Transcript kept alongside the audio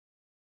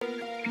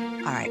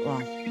right, well,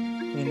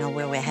 we know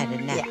where we're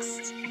headed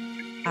next.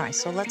 All right,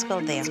 so let's go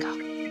there. Let's go.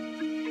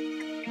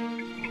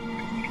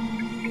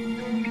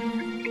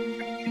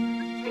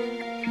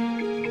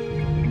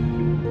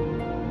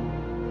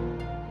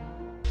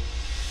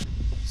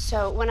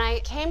 So when I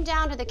came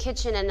down to the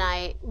kitchen and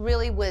I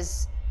really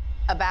was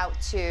about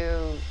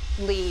to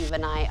leave,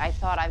 and I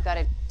thought, I've got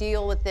to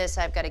deal with this,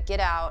 I've got to get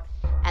out,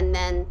 and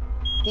then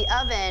the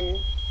oven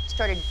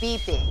started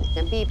beeping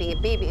and beeping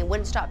and beeping and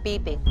wouldn't stop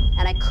beeping,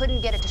 and I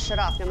couldn't get it to shut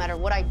off no matter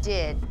what I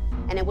did,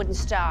 and it wouldn't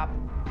stop.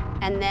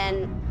 And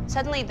then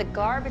suddenly the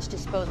garbage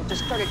disposal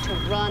just started to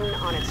run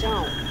on its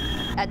own.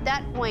 At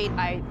that point,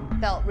 I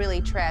felt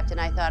really trapped, and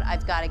I thought,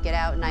 I've got to get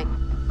out, and I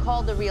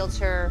called the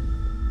realtor,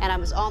 and I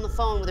was on the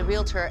phone with the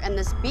realtor, and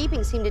this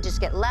beeping seemed to just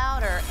get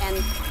louder, and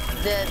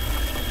the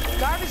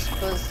garbage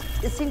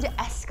it seemed to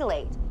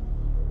escalate.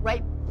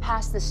 Right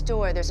past the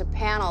store, there's a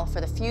panel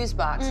for the fuse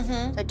box.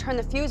 So I turned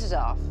the fuses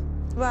off.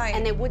 Right.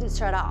 And they wouldn't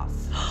shut off.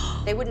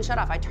 They wouldn't shut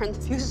off. I turned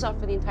the fuses off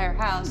for the entire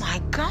house. Oh, my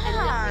God. And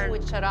nothing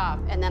would shut off.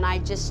 And then I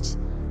just,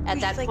 at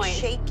that point,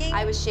 shaking?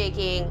 I was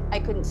shaking. I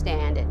couldn't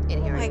stand it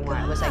in here anymore.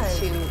 God. It was like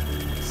too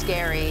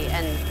scary,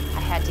 and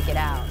I had to get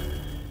out.